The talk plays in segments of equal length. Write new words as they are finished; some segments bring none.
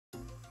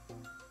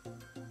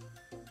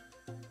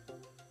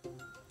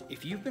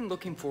If you've been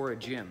looking for a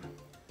gym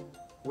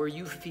where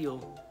you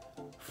feel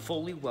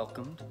fully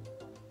welcomed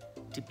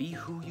to be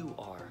who you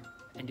are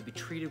and to be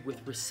treated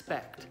with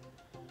respect,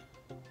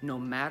 no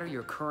matter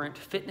your current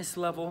fitness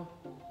level,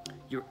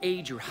 your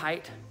age, your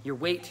height, your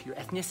weight, your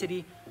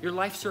ethnicity, your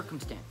life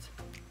circumstance,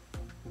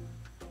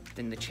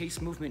 then the Chase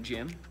Movement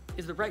Gym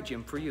is the right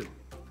gym for you.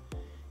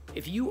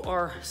 If you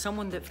are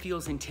someone that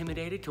feels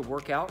intimidated to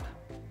work out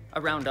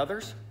around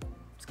others,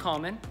 it's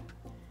common,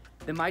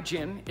 then my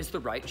gym is the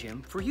right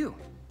gym for you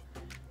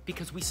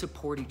because we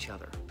support each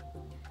other.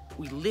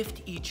 We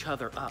lift each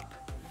other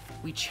up.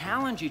 We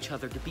challenge each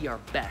other to be our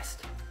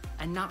best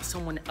and not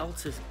someone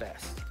else's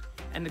best.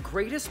 And the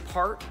greatest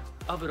part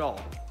of it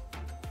all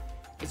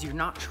is you're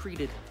not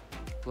treated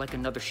like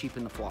another sheep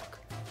in the flock.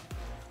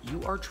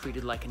 You are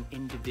treated like an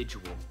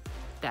individual,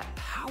 that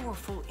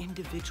powerful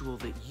individual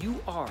that you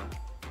are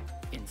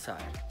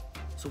inside.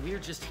 So we are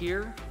just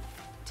here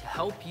to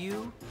help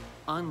you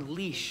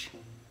unleash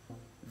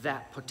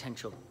that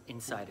potential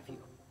inside of you.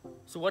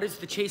 So what is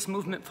the Chase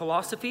Movement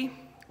philosophy?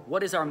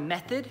 What is our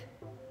method?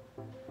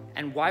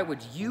 And why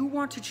would you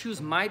want to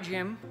choose my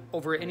gym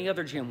over any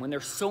other gym when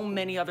there's so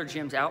many other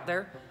gyms out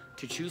there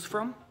to choose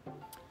from?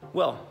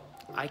 Well,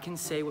 I can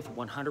say with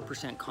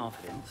 100%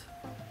 confidence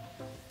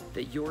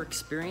that your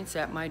experience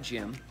at my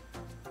gym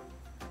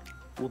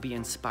will be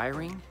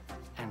inspiring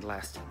and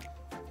lasting.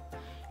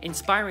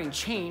 Inspiring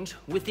change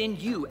within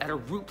you at a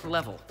root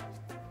level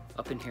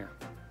up in here.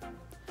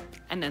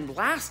 And then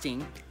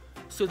lasting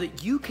so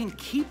that you can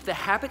keep the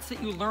habits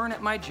that you learn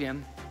at my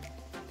gym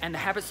and the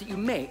habits that you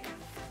make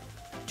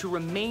to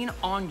remain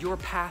on your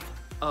path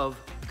of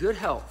good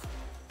health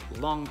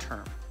long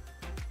term,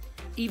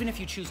 even if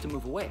you choose to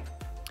move away.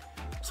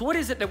 So what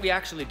is it that we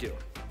actually do?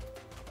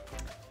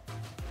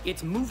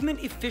 It's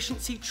movement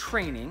efficiency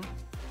training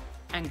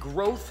and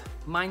growth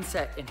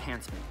mindset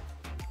enhancement.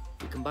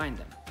 We combine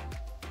them.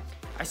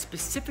 I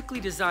specifically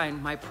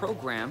designed my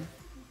program,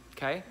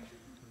 okay,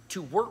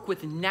 to work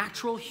with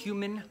natural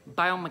human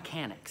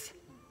biomechanics,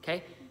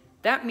 okay?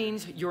 That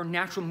means your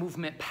natural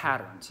movement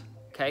patterns,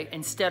 okay,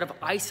 instead of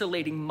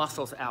isolating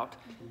muscles out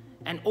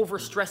and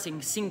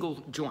overstressing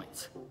single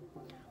joints.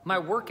 My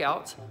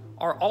workouts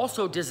are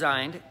also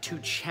designed to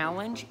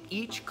challenge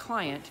each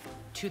client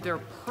to their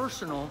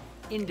personal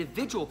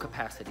individual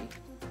capacity.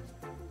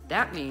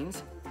 That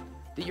means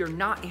that you're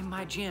not in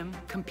my gym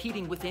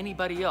competing with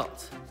anybody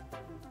else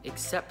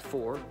except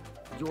for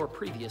your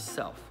previous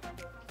self.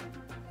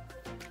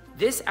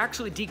 This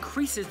actually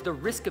decreases the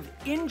risk of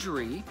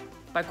injury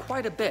by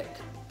quite a bit.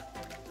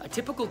 A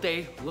typical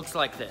day looks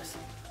like this.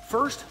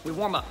 First, we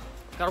warm up.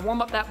 Gotta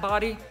warm up that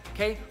body,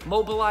 okay?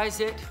 Mobilize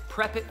it,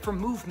 prep it for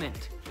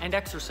movement and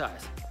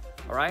exercise,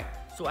 all right?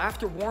 So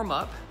after warm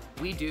up,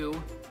 we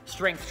do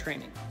strength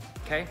training,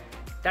 okay?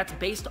 That's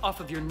based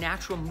off of your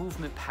natural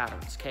movement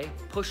patterns, okay?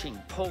 Pushing,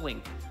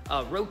 pulling,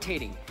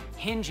 rotating,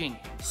 hinging,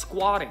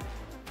 squatting.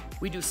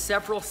 We do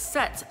several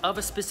sets of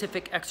a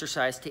specific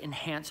exercise to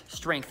enhance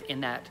strength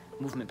in that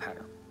movement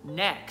pattern.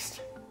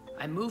 Next,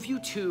 I move you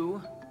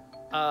to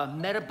a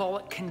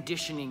metabolic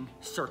conditioning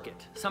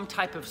circuit, some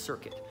type of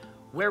circuit,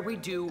 where we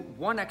do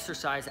one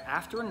exercise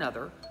after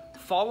another,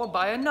 followed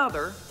by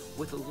another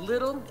with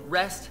little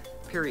rest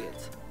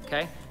periods,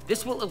 okay?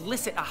 This will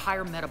elicit a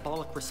higher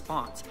metabolic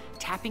response,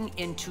 tapping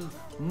into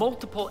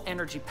multiple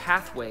energy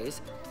pathways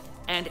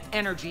and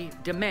energy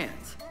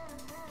demands,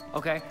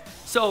 okay?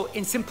 So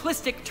in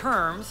simplistic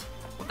terms,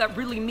 what that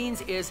really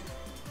means is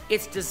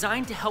it's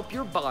designed to help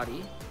your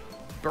body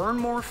burn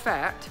more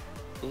fat,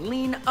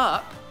 lean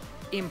up,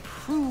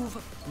 improve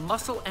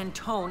muscle and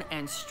tone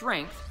and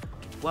strength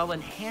while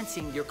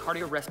enhancing your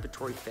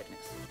cardiorespiratory fitness.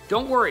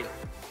 Don't worry,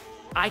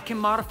 I can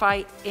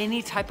modify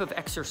any type of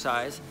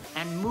exercise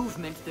and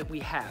movement that we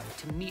have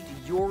to meet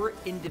your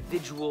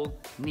individual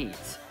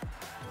needs.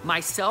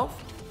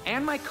 Myself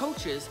and my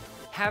coaches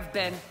have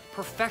been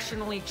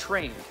professionally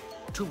trained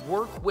to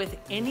work with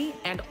any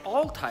and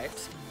all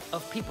types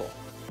of people,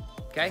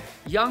 okay?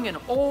 Young and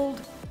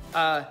old,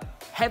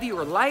 heavy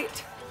or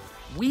light,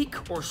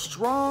 weak or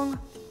strong,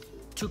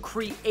 to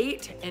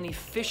create an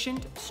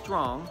efficient,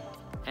 strong,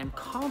 and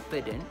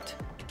confident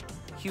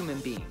human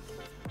being.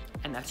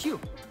 And that's you.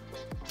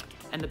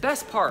 And the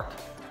best part,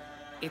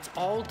 it's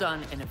all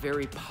done in a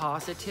very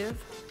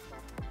positive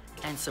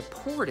and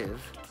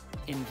supportive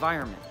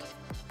environment.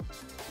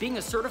 Being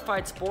a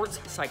certified sports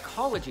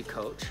psychology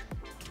coach,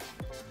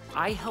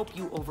 I help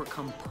you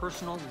overcome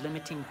personal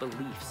limiting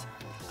beliefs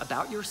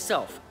about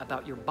yourself,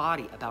 about your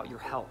body, about your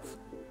health.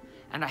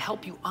 And I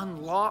help you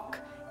unlock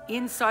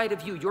inside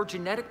of you your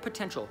genetic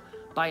potential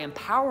by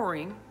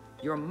empowering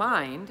your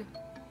mind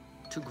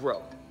to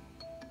grow,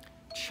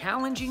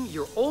 challenging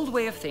your old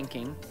way of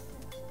thinking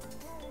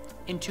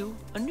into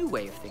a new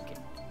way of thinking.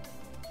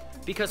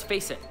 Because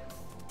face it,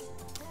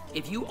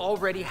 if you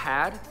already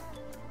had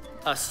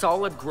a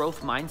solid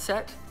growth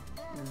mindset,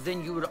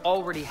 then you would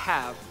already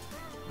have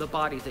the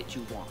body that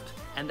you want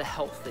and the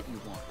health that you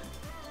want.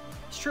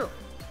 It's true,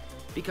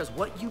 because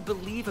what you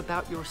believe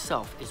about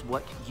yourself is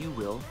what you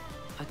will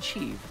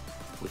achieve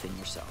within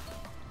yourself.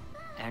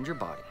 and your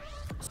body.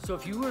 So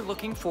if you are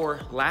looking for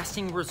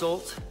lasting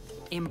results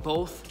in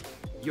both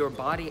your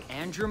body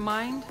and your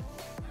mind,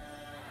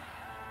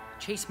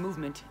 Chase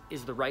Movement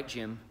is the right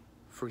gym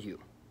for you.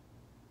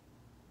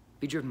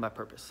 Be driven by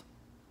purpose.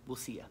 We'll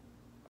see ya.